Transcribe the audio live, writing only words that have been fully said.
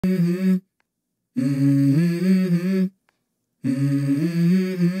Let's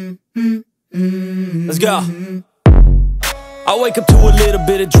go. I wake up to a little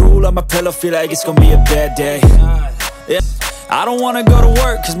bit of drool on my pillow, feel like it's gonna be a bad day. Yeah. I don't wanna go to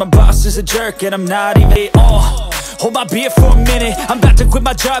work, cause my boss is a jerk, and I'm not even hold my beer for a minute, I'm about to quit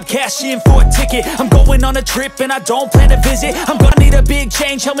my job, cash in for a ticket. I'm going on a trip and I don't plan to visit. I'm gonna need a big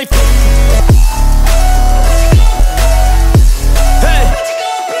change, help me hey.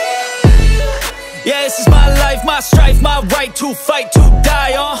 Yeah, this is my life, my strife, my right to fight, to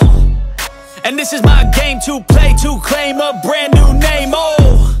die, and this is my game to play, to claim a brand new name,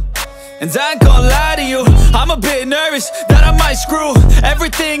 and I ain't gonna lie to you, I'm a bit nervous that I might screw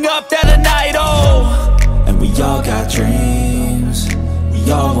everything up that a night, And we all got dreams,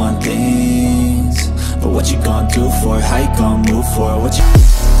 we all want things, but what you gonna do for it, how you gonna move for it, what you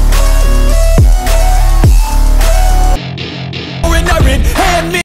hand me